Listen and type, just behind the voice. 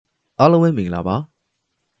အားလုံးပဲမင်္ဂလာပါ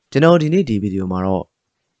ကျွန်တော်ဒီနေ့ဒီဗီဒီယိုမှာတော့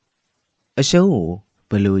အရှုံးကို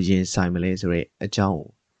ဘယ်လိုရင်ဆိုင်မလဲဆိုတဲ့အကြောင်းကို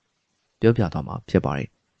ပြောပြသွားမှာဖြစ်ပါတယ်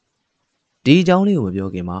ဒီအကြောင်းလေးကိုမပြော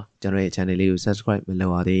ခင်မှာကျွန်တော်ရဲ့ channel လေးကို subscribe မလု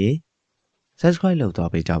ပ်ရသေးရင် subscribe လုပ်သွား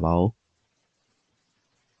ပေးကြပါဦး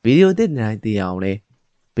ဗီဒီယိုသစ်တိုင်းသိအောင်လဲ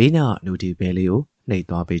ဘေးနား notification လေးကိုနှိပ်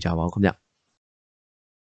သွားပေးကြပါဦးခင်ဗျ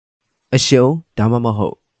အရှုံးဒါမှမဟု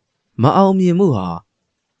တ်မအောင်မြင်မှုဟာ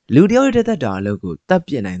လူတယောက်ရဲ့တက်တာအလုပ်ကိုတတ်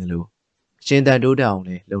ပြစ်နိုင်တယ်လို့ရှင်သန်တိုးတက်အောင်လ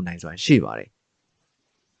ည်းလုပ်နိုင်စွာရှိပါတယ်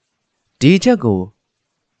ဒီအချက်ကို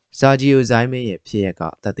စာဂျီယိုဇိုင်းမင်းရဲ့ဖြစ်ရက်က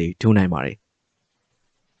သက်သေထူနိုင်ပါတယ်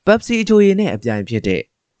ပက်ဆီအချိုရည်နဲ့အပြိုင်ဖြစ်တဲ့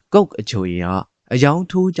ကုတ်အချိုရည်ဟာအယောင်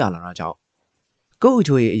ထိုးကျလာတာကြောင့်ကုတ်အ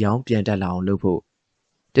ချိုရည်အယောင်ပြန်တက်လာအောင်လုပ်ဖို့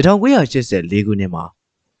1984ခုနှစ်မှာ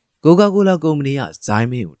ကိုကာကိုလာကုမ္ပဏီကဇိုင်း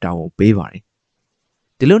မင်းကိုတာဝန်ပေးပါတယ်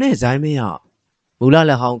ဒီလိုနဲ့ဇိုင်းမင်းကမူလ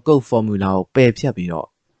လက်ဟောင်းကုတ်ဖော်မူလာကိုပယ်ဖြတ်ပြီးတော့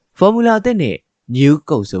ဖော်မူလာအသစ်နဲ့ new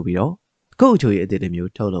ကုတ်ဆိုပြီးတော့ကုတ်အချိုရည်အသစ်တစ်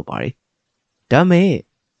မျိုးထုတ်လုပ်ပါတယ်ဒါမဲ့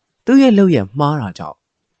သူ့ရဲ့လုပ်ရမှားတာကြောင့်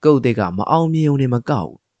ကုတ်အသစ်ကမအောင်မြင်ုံနဲ့မကောက်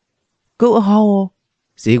ဘူးကုတ်အဟောင်းရော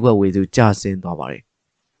ဈေးကွက်ဝေစုကျဆင်းသွားပါတယ်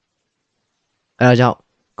အဲဒါကြောင့်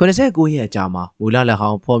89ရက်ကြာမှာမူလလက်ဟော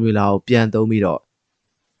င်းဖော်မူလာကိုပြန်သုံးပြီးတော့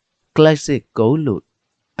classic gold လို့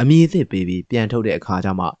အမည်အသစ်ပေးပြီးပြန်ထုတ်တဲ့အခါကျ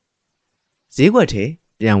မှဈေးကွက်ထဲ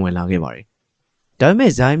ပြန်ဝင်လာခဲ့ပါတယ်ဒါပေ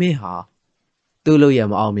မဲ့ဇိုင်းမင်းဟာသူ့လုပ်ရ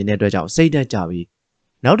မအောင်မြင်တဲ့အတွက်ကြောင့်စိတ်တက်ကြပြီး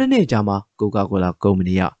နောက်တစ်နေ့ကြာမှကိုကာကိုလာကုမ္ပ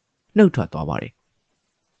ဏီကနှုတ်ထွက်သွားပါတယ်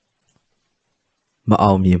မ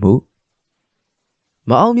အောင်မြင်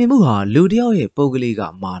မှုဟာလူတစ်ယောက်ရဲ့ပုဂ္ဂလိက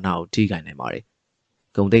မာနကိုထိခိုက်နိုင်ပါတယ်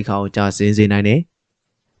ဂုဏ်သိက္ခာကိုကြာဆင်းစေနိုင်တယ်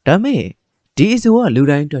ဒါပေမဲ့ဒီအဆိုကလူ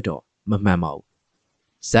တိုင်းအတွက်တော့မမှန်ပါဘူး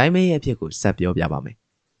ဇိုင်းမင်းရဲ့အဖြစ်ကိုဆက်ပြောပြပါမယ်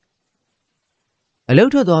အလု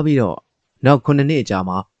ပ်ထွက်သွားပြီးတော့နောက်9နှစ်ကြာ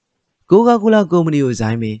မှကိုကာကိုလာကုမ္ပဏီကိုဇို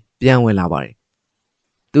င်းမင်းပြန်ဝင်လာပါတယ်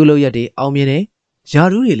သူ့လုပ်ရက်တွေအောင်မြင်တယ်ယာ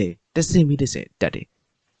ရူးတွေလည်းတစ်စင်ပြီးတစ်စင်တက်တယ်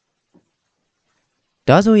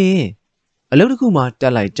ဒါဆိုရင်အလုပ်တစ်ခုမှတ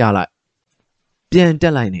က်လိုက်ကြလိုက်ပြန်တ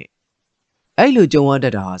က်လိုက်နဲ့အဲ့လိုကြုံရတ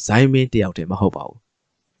တ်တာဟာဇိုင်းမင်းတယောက်တည်းမဟုတ်ပါဘူး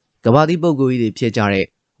ကမ္ဘာသီးပုဂ္ဂိုလ်ကြီးတွေဖြစ်ကြတဲ့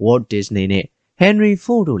Walt Disney နဲ့ Henry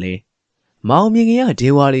Ford တို့လည်းမောင်မြင်ကရဒေ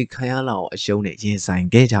ဝါလီခံရလောက်အရှုံးနဲ့ရင်ဆိုင်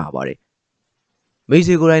ခဲ့ကြရပါတယ်မိတ်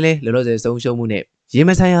ဆွေကိုယ်တိုင်လည်းလောလောဆယ်ဆုံးရှုံးမှုနဲ့ရင်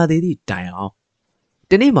မဆိုင်ရသေးသည့်တိုင်အောင်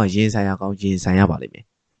ဒီနေ့မှရင်ဆိုင်ရကောင်းရင်ဆိုင်ရပါလိမ့်မယ်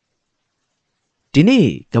ဒီနေ့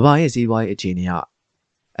ကမ္ဘာရဲ့စီးပွားရေးအခြေအနေက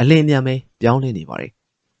အလင်းမြန်ပဲပြောင်းလဲနေပါတယ်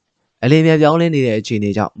အလင်းမြန်ပြောင်းလဲနေတဲ့အခြေအနေ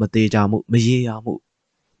ကြောင့်မသေးကြမှုမရေရာမှု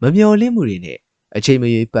မမျှော်လင့်မှုတွေနဲ့အချိန်မ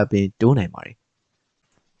ရွေးပတ်ပင်တိုးနိုင်ပါတယ်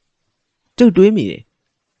ကျုပ်တွေးမိတယ်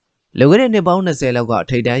လောကတဲ့နှစ်ပေါင်း20လောက်က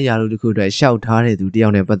ထိတ်တန်းရာလူတစ်ခုအတွက်ရှောက်ထားတဲ့သူတယော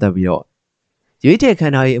က်နဲ့ပတ်သက်ပြီးတော့ရွေးချယ်ခံ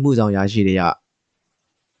ထားရေးအမှုဆောင်ရရှိတွေက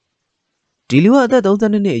ဒီလူကအသက်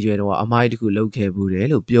32နှစ်အရွယ်တော့အမိုက်တစ်ခုလုပ်ခဲ့ဘူးတယ်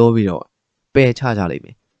လို့ပြောပြီးတော့ပယ်ချကြလိမ့်မ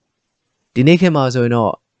ယ်ဒီနေ့ခေတ်မှာဆိုရင်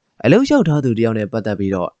တော့အလုပ်လျှောက်ထားသူတယောက်နဲ့ပတ်သက်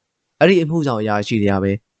ပြီးတော့အဲ့ဒီအမှုဆောင်အရာရှိတွေက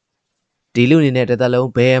ပဲဒီလူအနေနဲ့တစ်သက်လုံး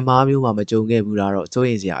ဘယ်အမားမျိုးမှမကြုံခဲ့ဘူးလားတော့စိုး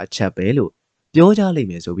ရိမ်စရာအချက်ပဲလို့ပြောကြလိမ့်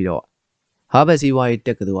မယ်ဆိုပြီးတော့ဟာဘတ်စီဝါရီတ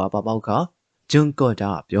က္ကသိုလ်ကပါမောက္ခဂျွန်ကော့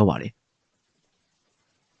တာပြောပါတယ်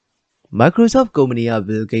Microsoft ကုမ္ပဏီက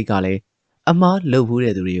Bill Gates ကလည်းအမားလုပ်ဘူး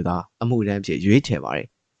တဲ့သူတွေကအမှုတန်းဖြစ်ရွေးချယ်ပါတယ်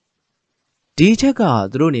ဒီအချက်က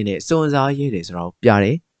သူတို့အနေနဲ့စွန့်စားရဲတယ်ဆိုတော့ပြတ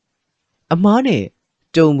ယ်အမားနဲ့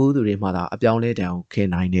ကြုံမှုသူတွေမှသာအပြောင်းလဲတန်အောင်ခင်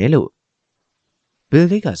နိုင်တယ်လို့ Bill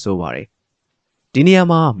Gates ကဆိုပါတယ်ဒီနေရာ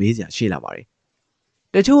မှာမေးစရာရှိလာပါတယ်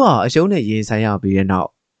တချို့ကအရှုံးနဲ့ရင်ဆိုင်ရပြီးတဲ့နောက်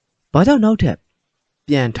ဘာကြောင့်နောက်ထပ်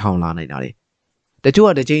ပြန်ထောင်လာနိုင်တာလဲတချို့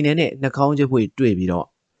ကတစ်ချိန်နဲ့နှာခေါင်းကျပွေတွေ့ပြီးတော့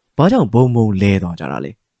ဘာကြောင့်ဘုံဘုံလဲသွားကြတာ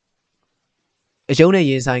လဲအရှုံးနဲ့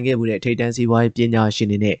ရင်ဆိုင်ခဲ့မှုတဲ့ထိတ်တန်းစီးပွားရေးပညာရှင်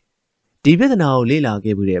တွေနဲ့ဒီပြဿနာကိုလေ့လာ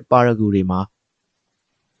ခဲ့မှုတဲ့ပါရဂူတွေမှာ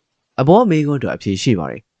အဘောမေးခွန်းတို့အဖြေရှိပါ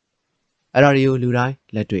တယ်အဲ့ဒါတွေကိုလူတိုင်း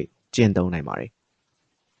လက်တွေ့ကျင့်သုံးနိုင်ပါတယ်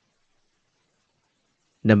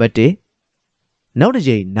နံပါတ်1နောက်တစ်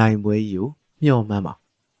ချိန်နိုင်ပွဲကြီးကိုမျှော်မှန်းပါ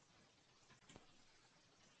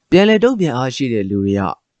ပြန်လေတုံ့ပြန်အားရှိတဲ့လူတွေက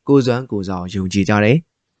ကိုယ်စွမ်းကိုယ်စားယုံကြည်ကြတယ်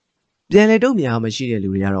ပြန်လေတုံ့ပြန်အားမရှိတဲ့လူ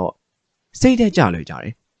တွေကတော့စိတ်တက်ကြလွယ်ကြတ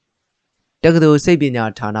ယ်တက္ကသိုလ်စိတ်ပညာ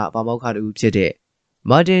ဌာနပါမောက္ခတူဖြစ်တဲ့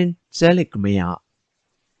Martin Seligman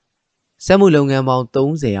ကစက်မှုလုပ်ငန်းပေါင်း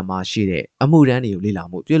30ရာမှာရှိတဲ့အမှုတန်းတွေကိုလေ့လာ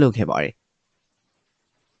မှုပြုလုပ်ခဲ့ပါတယ်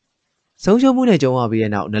ဆုံးရှုံးမှုနဲ့ကြုံရပြီး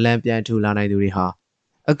တဲ့နောက်နလန်ပြန်ထူလာနိုင်သူတွေဟာ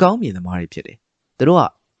အကောင်းမြင်သမားတွေဖြစ်တယ်သူတို့က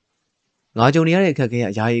ငါကြုံနေရတဲ့အခက်အခဲက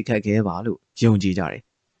ယာယီအခက်အခဲပါလို့ယုံကြည်ကြတယ်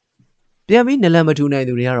ပြန်ပြီးနလန်မထူနိုင်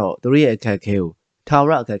သူတွေကတော့သူတို့ရဲ့အခက်အခဲကိုထာဝ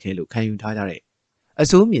ရအခက်အခဲလို့ခံယူထားကြတဲ့အ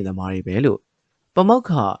ဆိုးမြင်သမားတွေပဲလို့ပမောက္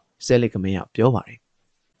ခဆဲလစ်ကမင်းကပြောပါတယ်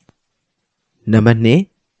နံပါတ်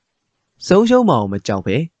2ဆုံးရှုံးမအောင်မကြောက်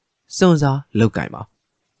ပဲစွန့်စားလုပ်ကင်ပါ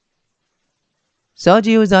စာ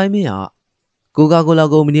ဂျီယိုဇိုင်းမင်းကကိုကာကိုလာ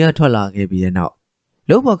ကုမ္ပဏီကထွက်လာခဲ့ပြီးတဲ့နောက်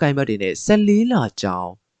လုံးပေါ်ကိုင်ဘတ်တွေနဲ့14လကြော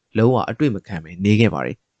င်းလုံးဝအတွေ့မခံပဲနေခဲ့ပါတ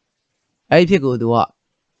ယ်အဲ့ဒီဖြစ်ကိုသူက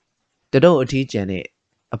တတော့အထီးကျန်တဲ့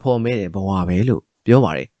အဖော်မဲတဲ့ဘဝပဲလို့ပြော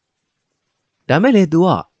ပါတယ်ဒါမဲ့လေသူက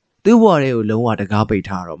သူ့ဘဝတွေကိုလုံးဝတကားပိတ်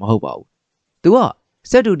ထားတော့မဟုတ်ပါဘူးသူက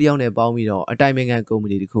စက်တူတယောက်နဲ့ပေါင်းပြီးတော့အတိုင်ပင်ခံကုမ္ပ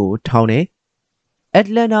ဏီတစ်ခုကိုထောင်တယ်အက်တ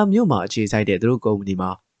လန်တာမြို့မှာအခြေစိုက်တဲ့သူတို့ကုမ္ပဏီ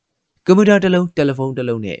မှာကွန်ပျူတာတစ်လုံးတယ်လီဖုန်းတစ်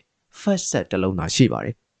လုံးနဲ့ fax ဆက်တစ်လုံးသာရှိပါတ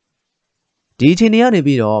ယ်ဒီအချိန်ကနေ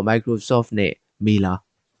ပြီးတော့ Microsoft နဲ့ Mila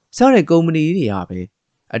စတဲ့ကုမ္ပဏီတွေကပဲ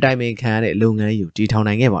အတိုင်ပင်ခံရတဲ့လုပ်ငန်းယူတည်ထောင်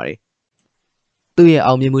နိုင်ခဲ့ပါတယ်သူ့ရဲ့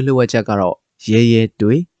အောင်မြင်မှုလှုပ်ဝက်ချက်ကတော့ရဲရဲ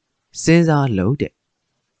တွေးစဉ်းစားလို့တဲ့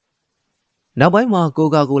နောက်ပိုင်းမှာကို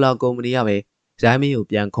ကာကိုလာကုမ္ပဏီကပဲဇိုင်းမင်းကို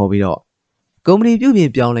ပြန်ခေါ်ပြီးတော့ကုမ္ပဏီပြုပြင်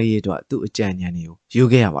ပြောင်းလဲရေးအတွက်သူ့အကြံဉာဏ်တွေကိုယူ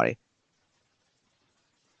ခဲ့ရပါတယ်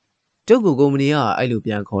ကျုပ်ကကုမ္ပဏီကအဲ့လို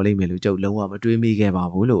ပြန်ခေါ်လိုက်မယ်လို့ကျုပ်လုံးဝမတွေးမိခဲ့ပါ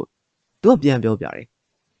ဘူးလို့သူကပြန်ပြောပြတယ်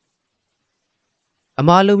အ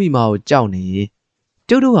မားလုံးမိမာကိုကြောက်နေရင်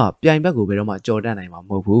ကျုပ်တို့ကပြိုင်ဘက်ကိုဘယ်တော့မှကြော်တတ်နိုင်မှာမ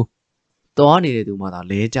ဟုတ်ဘူးသွားနေတဲ့သူမှသာ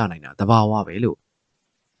လဲကျနိုင်တာတဘာဝပဲလို့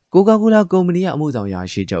ကိုကာကိုလာကုမ္ပဏီကအမှုဆောင်ရာ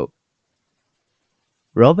ရှိချုပ်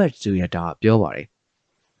ရောဘတ်ဂျူယတာပြောပါတယ်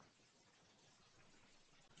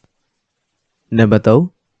နံပါတ်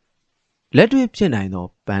3လက်တွေ့ဖြစ်နိုင်သော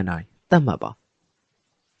ပန်းတိုင်းသတ်မှတ်ပါ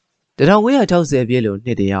1960ပြည့်လို့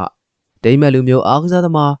နှစ်တည်းကဒိမတ်လူမျိုးအားကစားသ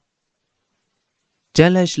မားဂျ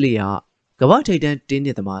န်လက်ရှ်လီကကမ္ဘာထိပ်တန်းတင်းန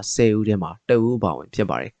စ်သမား10ဦးထဲမှာတဦးပါဝင်ဖြစ်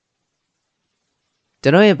ပါတယ်ကျွ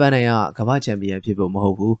န်တော်ရဲ့ပန်းတိုင်းကကမ္ဘာချန်ပီယံဖြစ်ဖို့မဟု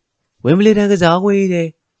တ်ဘူးဝင်းဘလီတန်ကစားကွင်းထဲ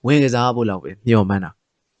ဝင်ကစားဖို့လောက်ပဲမျှော်မှန်းတာ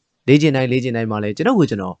လေ့ကျင့်တိုင်းမှာလဲကျွန်တော်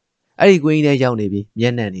အဲ့ဒီကွင်းထဲရောက်နေပြီးမျ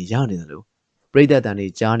က်နှာနေရောက်နေတယ်လို့ပရိသတ်တန်တွေ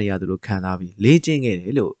ကြားနေရသလိုခံစားပြီးလေ့ကျင့်ခဲ့တ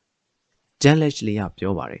ယ်လို့ဂျန်လက်ရှ်လီက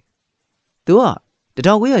ပြောပါတယ်သူက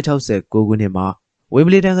1969ခုနှစ်မှာဝင်းဘ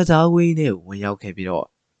လီတန်ကစားကွင်းထဲဝင်ရောက်ခဲ့ပြီးတော့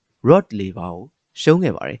Rod Laver ကိုရှုံး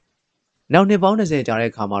ခဲ့ပါတယ်နောက်နှစ်ပေါင်း20ကြာတဲ့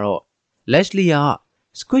အခါမှာတော့ Leslie က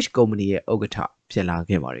Squish ကုမ္ပဏီရဲ့ဥက္ကဋ္ဌဖြစ်လာ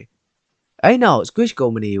ခဲ့ပါတယ်အဲ့နောက် Squish ကု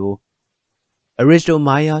မ္ပဏီကို Aristo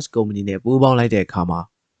Myers ကုမ္ပဏီနဲ့ပူးပေါင်းလိုက်တဲ့အခါမှာ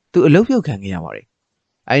သူအလုပ်ပြုတ်ခံခဲ့ရပါတယ်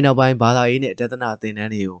အဲ့နောက်ပိုင်းဘာသာရေးနဲ့တသနာသင်တ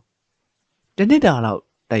န်းတွေကိုတစ်နှစ်တာလောက်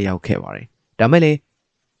တက်ရောက်ခဲ့ပါတယ်ဒါမဲ့လေ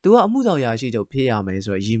သူကအမှုဆောင်ရာရှိချုပ်ဖြစ်ရမယ်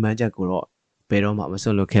ဆိုရယ်ရည်မှန်းချက်ကိုတော့ဘယ်တော့မှမစွ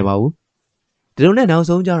န့်လွတ်ခဲ့ပါဘူးဒီလိုနဲ့နောက်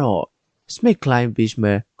ဆုံးကျတော့ Smith Kline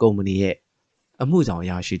Beechmer ကုမ္ပဏီရဲ့အမှုဆောင်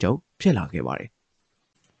ရာရှိချုပ်ဖြစ်လာခဲ့ပါတယ်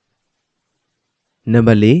နံ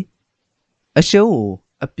ပါတ်4အရှုံးကို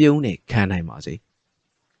အပြုံးနဲ့ခံနိုင်ပါစေ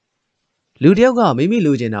လူတယောက်ကမိမိ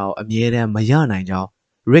လိုချင်တာကိုအမြဲတမ်းမရနိုင်ကြောင်း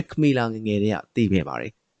Rick Miller ငယ်ငယ်တည်းကသိခဲ့ပါတ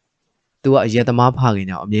ယ်သူကအရက်သမားဖခင်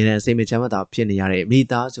ကြောင့်အမြဲတမ်းစိတ်မချမ်းသာဖြစ်နေရတဲ့မိ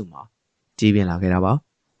သားစုမှာကြီးပြင်းလာခဲ့တာပါ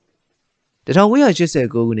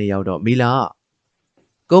1989ခုနှစ်ရောက်တော့မီလာ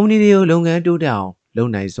ကကုမ္ပဏီတွေကိုလုပ်ငန်းတိုးတက်အောင်လု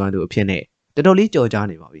ပ်နိုင်စွမ်းသူအဖြစ်နဲ့တော်တော်လေးကြော်ကြား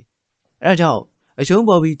နေပါပြီအဲဒါကြောင့်အရှုံး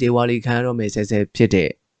ပေါ်ပြီးဒေဝါလီခံရတော့မယ်ဆဲဖြစ်တဲ့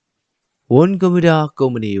One Computer ကု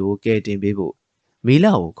မ္ပဏီကိုကယ်တင်ပေးဖို့မီ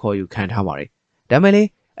လာကိုခေါ်ယူခံထားပါတယ်ဒါမဲ့လေ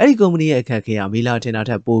အဲ့ဒီကုမ္ပဏီရဲ့အခက်အခဲကမီလာထင်တာ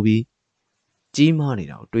ထက်ပိုပြီးကြီးမားနေ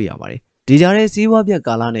တာကိုတွေ့ရပါတယ်ဒီကြားထဲစီးပွားပြက်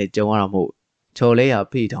ကာလနဲ့ကြုံရတာမို့ချော်လဲရ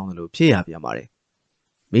ဖိထောင်းတယ်လို့ဖြစ်ရပြန်ပါတယ်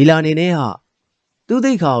မီလာအနေနဲ့ဟာသူ့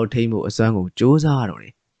သိက္ခာကိုထိန်းဖို့အစွမ်းကိုစ조사ရတော့တ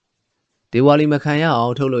ယ်ဒေဝါလီမခံရအော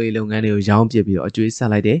င်ထုတ်လုပ်ရေးလုပ်ငန်းတွေကိုရောင်းပစ်ပြီးတော့အကျွေးဆက်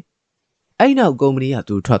လိုက်တယ်အဲ့နောက်ကုမ္ပဏီက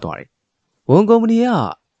သူထွက်သွားတယ်ဝန်ကုမ္ပဏီက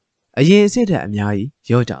အရင်အစ်စ်တက်အများကြီး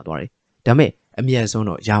ရော့ကျသွားတယ်ဒါမဲ့အမြတ်ဆုံး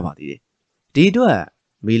တော့ရပါသေးတယ်ဒီအတွက်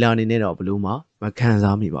မီလာအနေနဲ့တော့ဘလို့မှမခံ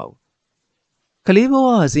စားမိပါဘူးကလေးဘဝ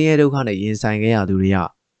ဆင်းရဲဒုက္ခနဲ့ရင်ဆိုင်ခဲ့ရသူတွေက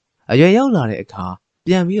အရွယ်ရောက်လာတဲ့အခါ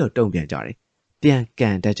ပြန်ပြီးတော့တုံ့ပြန်ကြတယ်ပြန်က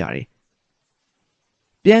န်တတ်ကြတယ်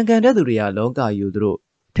ပြန်ကန်တဲ့သူတွေကလောကယူသူတို့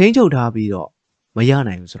ထိန်းချုပ်ထားပြီးတော့မရ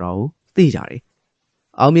နိုင်ဘူးဆိုတော့သိကြတယ်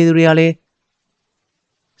အောင်မြင်သူတွေကလည်း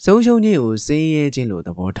ဆုံးရှုံးခြင်းကိုစင်းရဲခြင်းလို့သ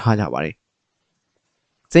ဘောထားကြပါတယ်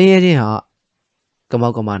စင်းရဲခြင်းဟာကမော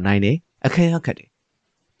က်ကမနိုင်တယ်အခက်အခဲတယ်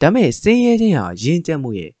ဒါမဲ့စင်းရဲခြင်းဟာရင်းကျက်မှု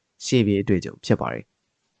ရဲ့ရှေ့ပြေးအတွေ့အကြုံဖြစ်ပါတယ်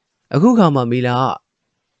အခုခါမှာမီလာက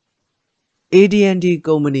AT&T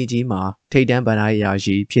ကုမ္ပဏီကြီးမှာထိပ်တန်းဗန္ဒာရေးရာ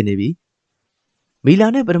ရှိဖြစ်နေပြီမီလာ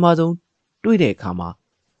နဲ့ပထမဆုံးတွေ့တဲ့အခါမှာ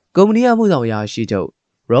ကုမ္ပဏီအမှုဆောင်ရာရှိချုပ်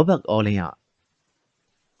Robert Orlin က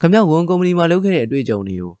ခမဝန်ကုမ္ပဏီမှာလုပ်ခဲ့တဲ့အတွေ့အကြုံ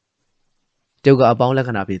တွေကိုကျုပ်ကအပေါင်းလက္ခ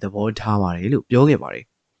ဏာဖြင့်သဘောထားပါတယ်လို့ပြောခဲ့ပါတယ်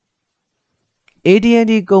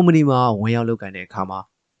AT&T ကုမ္ပဏီမှာဝင်ရောက်လုပ်ကိုင်တဲ့အခါမှာ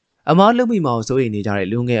အမားလုပ်မိမအောင်စိုးရိမ်နေကြတဲ့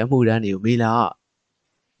လူငယ်အမှုတန်းတွေကိုမီလာက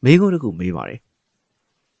မေးခွန်းတစ်ခုမေးပါတယ်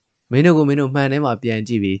မင်းတို့မှန်ထဲမှာပြန်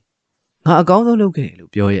ကြည့်ပြီးငါအကောင်းဆုံးလုပ်ခဲ့တယ်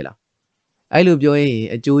လို့ပြောရလားအဲ့လိုပြောရင်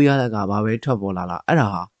အကျိုးရတာကဘာပဲထွက်ပေါ်လာလားအဲ့ဒါ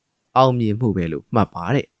ဟာအောင်မြင်မှုပဲလို့မှတ်ပါ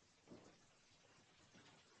တဲ့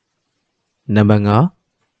နံပါတ်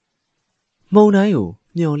5မှုန်တိုင်းကို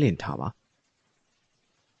မျောလင့်ထားပါ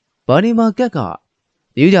ဘာနီမာကက်က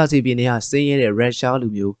နယူးဂျာစီပြည်နယ်ကဆင်းရဲတဲ့ရုရှားလူ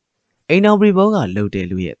မျိုးအိမ်အောင်ပရီဘောကလှုပ်တဲ့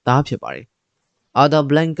လူရဲ့သားဖြစ်ပါတယ် Arthur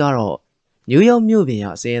Blank ကတော့နယူးယောက်မြို့ပြင်က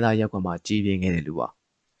စင်းသားရပ်ကွက်မှာကြီးပြင်းခဲ့တဲ့လူပါ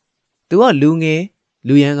သူကလူငယ်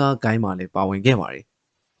လူရန်ကားဂိုင်းမှာလည်းပါဝင်ခဲ့ပါတယ်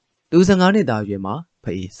သူ15နှစ်သားအရွယ်မှာ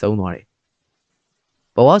ဖေးဆုံးသွားတယ်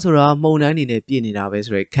ဘဝဆိုတာမှုန်တိုင်းနေနဲ့ပြည့်နေတာပဲ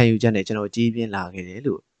ဆိုရယ်ခံယူချက်နဲ့ကျွန်တော်ကြီးပြင်းလာခဲ့တယ်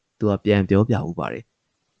လို့သူကပြန်ပြောပြဦးပါတယ်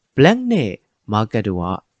Blank နဲ့ Market တို့က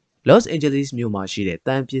Los Angeles မြို့မှာရှိတဲ့တ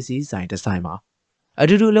န်ပစ္စည်းဆိုင်တစ်ဆိုင်မှာအ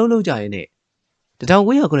တူတူအလုပ်လုပ်ကြရင်းနဲ့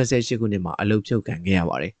1988ခုနှစ်မှာအလုပ်ဖြုတ်ခံခဲ့ရ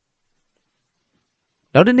ပါတယ်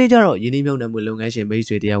နောက်တစ်နေ့ကျတော့ယင်းနှမြုံနယ်မှုလုပ်ငန်းရှင်မိတ်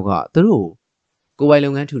ဆွေတယောက်ကသူတို့ကိုယ်ပိုင်လု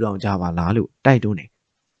ပ်ငန်းထူထောင်ကြပါလားလို့တိုက်တွန်းတယ်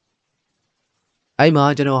အဲ့မှာ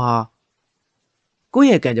ကျွန်တော်ဟာကိုယ့်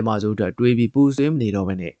ရဲ့ကံကြမ္မာစိုးအတွက်တွေးပြီးပူဆွေးမနေတော့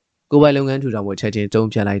ဘဲနဲ့ကိုယ်ပိုင်လုပ်ငန်းထူထောင်ဖို့ချက်ချင်းတုံး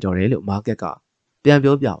ဖြတ်လိုက်တော့တယ်လို့ Market ကပြန်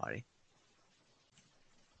ပြောပြပါတယ်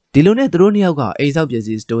ဒီလိုနဲ့သူတို့နှစ်ယောက်ကအိမ်ဆောက်ပစ္စ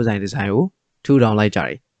ည်းစတိုးဆိုင်တစ်ဆိုင်ကိုထူထောင်လိုက်ကြတ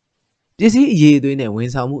ယ်ပစ္စည်းအရေးအသွေးနဲ့ဝန်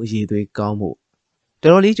ဆောင်မှုအရေးအသွေးကောင်းမှု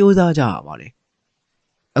တော်တော်လေးစူးစမ်းကြရပါတယ်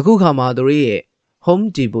အခုခါမှာသူတို့ရဲ့ Home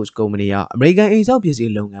Depot ကုမ္ပဏီကအမေရိကန်အိမ်ဆောက်ပစ္စ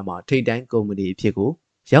ည်းလုပ်ငန်းမှာထိပ်တန်းကုမ္ပဏီအဖြစ်ကို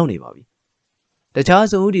ရောက်နေပါပြီတခြား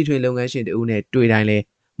စုံဦးတီထွင်လုပ်ငန်းရှင်တို့နဲ့တွေ့တိုင်းလဲ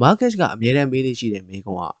Market ကအမြဲတမ်းမေးနေရှိတဲ့မိ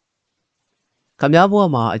ကုံကခမ ्या ဘဝ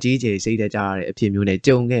မှာအကြီးအကျယ်စိတ်တက်ကြရတဲ့အဖြစ်မျိုးနဲ့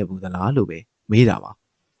ကြုံခဲ့ဘူးသလားလို့ပဲမေးတာပါ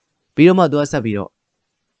ပြီးတော့မှသူကဆက်ပြီးတော့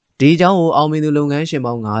ဒီအကြောင်းကိုအောင်မြင်သူလုပ်ငန်းရှင်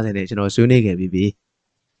ပေါင်း90နဲ့ကျွန်တော်ဆွေးနွေးခဲ့ပြီးပြီ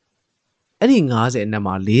အဲ့ဒီ90အနက်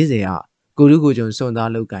မှာ40ကကိုလူကိုကျွန်စွန့်သား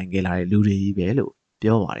လောက်ကင်ခဲ့လာတဲ့လူတွေကြီးပဲလို့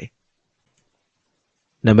ပြောပါတယ်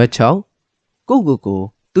နံပါတ်6ကို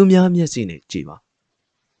သူများမျက်စိနဲ့ကြည့်ပါ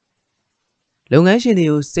လုပ်ငန်းရှင်တွေ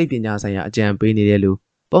ကိုစိတ်ပညာဆိုင်ရာအကြံပေးနေတဲ့လူ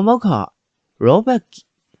ပေါ်မောက်ခ Robert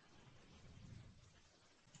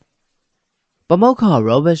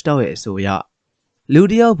Stout ရဲ့အဆိုအရလူ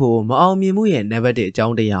တယောက်ဖို့မအောင်မြင်မှုရဲ့နံပါတ်1အကြော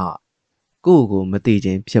င်းတရားကိုမသိခြ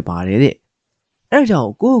င်းဖြစ်ပါတယ်တဲ့အဲဒါကြောင့်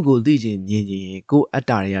ကိုသိခြင်းမြင်ခြင်းကိုအတ္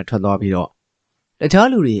တတွေကထွက်သွားပြီးတော့တခြား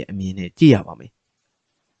လူတွေရဲ့အမြင်နဲ့ကြည့်ရပါမယ်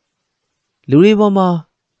လူတွေပေါ်မှာ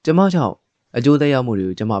ကျမကြောင့်အကျိုးသက်ရောက်မှုတွေ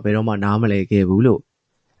ကိုကျမဘယ်တော့မှနားမလည်ခဲ့ဘူးလို့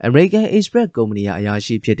American Express ကုမ္ပဏီကအရာ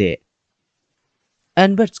ရှိဖြစ်တဲ့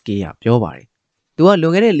Albert Kay ကပြောပါတယ်သူကလွ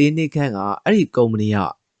န်ခဲ့တဲ့4နှစ်ခန့်ကအဲ့ဒီကုမ္ပဏီက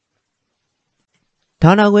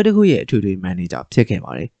ဌာနခွဲတစ်ခုရဲ့အထွေထွေမန်နေဂျာဖြစ်ခဲ့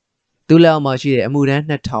ပါတယ်သူလက်အောက်မှာရှိတဲ့အမှုထမ်း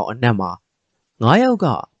2000အနက်မှာ9ယောက်က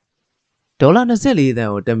ဒေါ်လာ24သ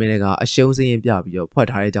န်းကိုတမင်ကအရှုံးစင်းပြပြီးတော့ဖွက်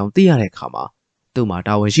ထားတဲ့အကြောင်းသိရတဲ့အခါမှာသူ့မှာ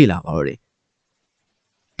တာဝန်ရှိလာပါတော့တယ်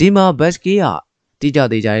ဒီမှာဘတ်စကီကတိကျ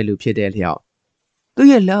သေးကြတဲ့လူဖြစ်တဲ့အလျောက်သူ့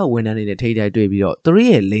ရဲ့လက်အောက်ဝန်ထမ်းတွေနဲ့ထိတ်တိုက်တွေ့ပြီးတော့သူတို့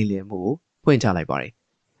ရဲ့လိမ်လည်မှုကိုဖွင့်ချလိုက်ပါတယ်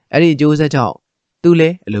အဲ့ဒီအကျိုးဆက်ကြောင့်သူလ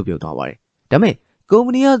ည်းအလုပ်ပြုတ်သွားပါတယ်ဒါပေမဲ့ကုမ္ပ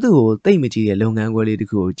ဏီကသူ့ကိုတိတ်မကြီးတဲ့လုပ်ငန်းခွဲလေးတစ်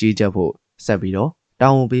ခုကိုကြီးကြပ်ဖို့ဆက်ပြီးတော့တာ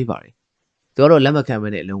ဝန်ပေးပါတယ်သူကတော့လက်မခံဘဲ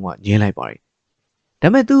နဲ့လုံးဝညှင်းလိုက်ပါတယ်ဒါပေ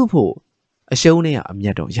မဲ့သူ့ဖို့အရှုံးနဲ့ကအမျ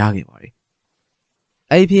က်တော့ရခဲ့ပါတယ်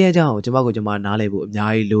အဲ့ဒီဖြစ်ရဲ့အကြောင်းကိုကျမနားလည်ဖို့အ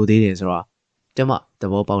များကြီးလိုသေးတယ်ဆိုတော့ကျမသ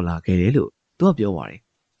ဘောပေါက်လာခဲ့တယ်လို့သူကပြောပါတယ်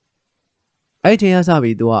အဲ့ဒီထင်ရစ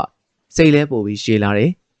ပြီးသူကစိတ်လဲပို့ပြီးရှည်လာတ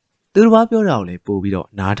ယ်သူတစ်ပါးပြောတာကိုလည်းပို့ပြီးတော့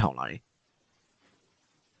နားထောင်လာတယ်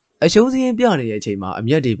အရှုံးစင်းပြနေတဲ့အချိန်မှာအ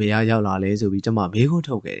မျက်တွေဘယ်ရောက်လာလဲဆိုပြီးကျမမေးခွန်း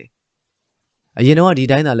ထုတ်ခဲ့တယ်အရင်တော့ဒီ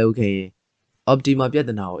တိုင်းသာလုပ်ခဲ့ရင် Optima ပြ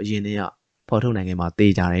ဿနာကိုအရင်တည်းကဖော်ထုတ်နိုင်ခဲ့မှာ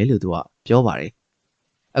တေးကြတယ်လို့သူကပြောပါတယ်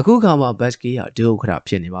အခုခါမှာ Basky ကဒုက္ခရ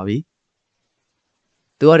ဖြစ်နေပါပြီ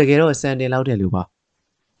သူကတကယ်တော့စံတင်လောက်တဲ့လူပါ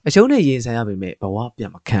အရှုံးနဲ့ရင်ဆိုင်ရပေမဲ့ဘဝပြ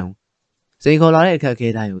န်မခံဘူးစိန်ခေါ်လာတဲ့အခက်အခဲ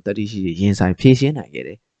တိုင်းကိုတတိရှိရင်ဆိုင်ဖြေရှင်းနိုင်ခဲ့တ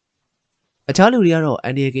ယ်အခြားလူတွေကတော့အ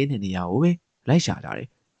န်ဒီယကင်းတဲ့နေရာကိုပဲလိုက်ရှာကြတယ်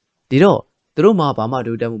ဒီတော့သူတို့မှဘာမှ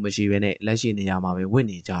တိုးတက်မှုမရှိဘဲနဲ့လက်ရှိနေရာမှာပဲဝင်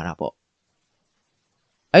နေကြတာပေါ့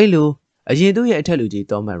အဲ့လိုအရင်သူ့ရဲ့အထက်လူကြီး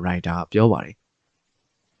သောမတ်ရိုက်တာပြောပါတယ်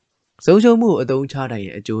ဆုံးရှုံးမှုအသုံးချတိုင်း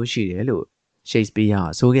ရဲ့အကျိုးရှိတယ်လို့ရှိတ်စပီးယား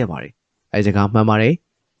ဆိုခဲ့ပါတယ်အဲ့ဒီစကားမှန်ပါတယ်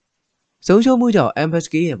ဆုံးရှုံးမှုကြောင့်အမ်ဘတ်စ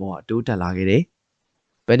ကီရဲ့ဘဝတိုးတက်လာခဲ့တယ်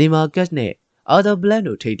ဘယ်နီမာကတ်နဲ့အာသာဘလန်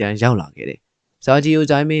တို့ထိပ်တန်းရောက်လာခဲ့တယ်စာဂျီယို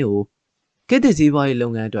ဂျိုင်းမင်းကိုကိတ္တစီးပွားရေးလု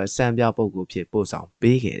ပ်ငန်းအတွက်စံပြပုဂ္ဂိုလ်ဖြစ်ပို့ဆောင်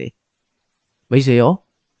ပေးခဲ့တယ်မိတ်ဆွေရော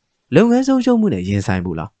လုပ်ငန်းဆုံးရှုံးမှုနဲ့ရင်ဆိုင်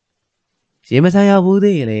ဘူးလားရင်မဆိုင်ရဘူး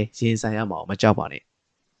သေးရင်လည်းရင်ဆိုင်ရမှာမကြောက်ပါနဲ့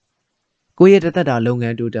ကိုယ့်ရဲ့တသက်တာလုပ်င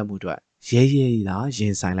န်းတိုးတက်မှုအတွက်ရဲသာရ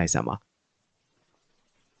င်ဆိုင်လိုက်စမ်းပါ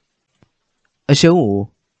အရှုံးကို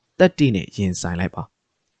တက်တိနဲ့ရင်ဆိုင်လိုက်ပါ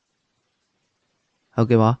ဟုတ်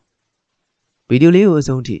ကဲ့ပါဗီဒီယိုလေးကိုအ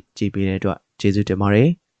ဆုံးထိကြည့်ပေးတဲ့အတွက်ကျေးဇူးတင်ပါတယ်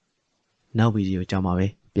နောက်ဗီဒီယိုကြောင်းမှာပဲ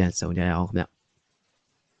ပြန်ဆုံကြရအောင်ခင်ဗျ